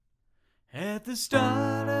At the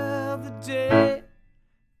start of the day,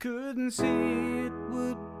 couldn't see it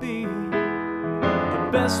would be the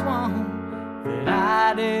best one that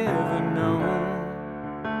I'd ever known.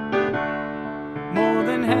 More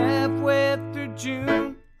than halfway through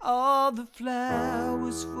June, all the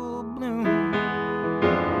flowers full bloom.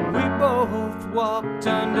 We both walked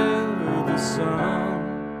under the sun.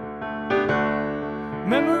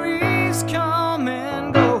 Memories come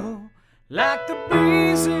and go like the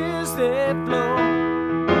breezes they flow,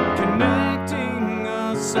 connecting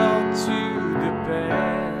us all to the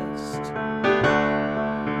past.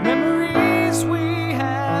 Memories we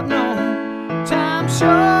have known, time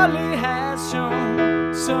surely has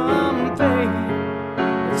shown. Some fade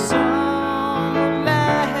and some will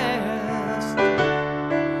last,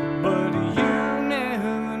 but you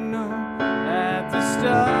never know at the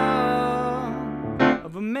start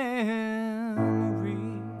of a memory.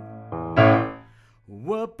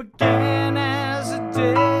 What began as a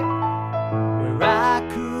day where I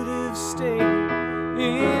could have stayed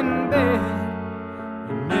in bed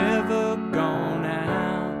and never gone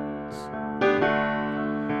out,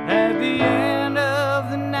 at the end of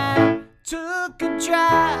the night took a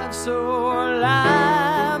drive so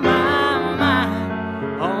alive, my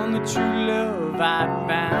mind on the true love I'd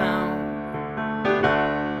found.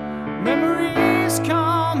 Memories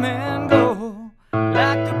come and go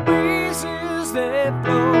like the breezes they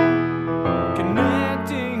flow,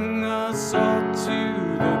 connecting us all to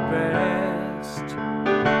the past.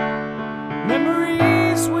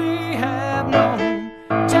 Memories we have known,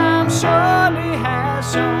 time surely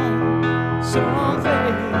has shown. Some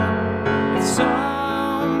fade and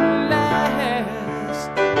some will last,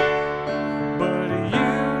 but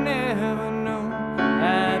you never know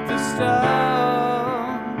at the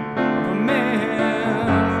start of a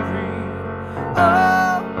memory.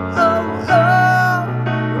 Oh, oh, oh,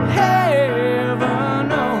 heaven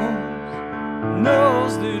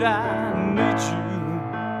knows that I need you.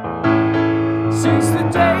 Since the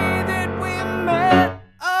day that we met,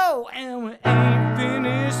 oh, and we ain't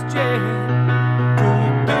finished yet.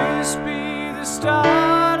 Could this be the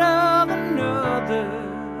start of another?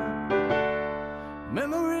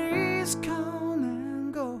 Memories come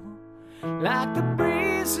and go like the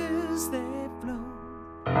breezes they flow,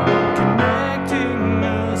 connecting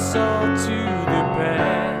us all to the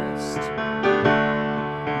past.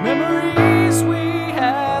 Memories we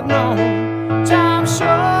have known, time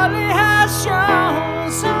surely has shown.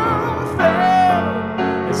 Some fade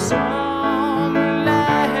and some will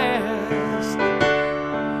last,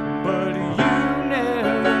 but you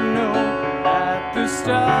never know at the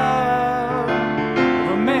start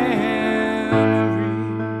of a memory.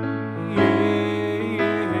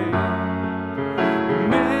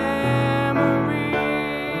 Memory.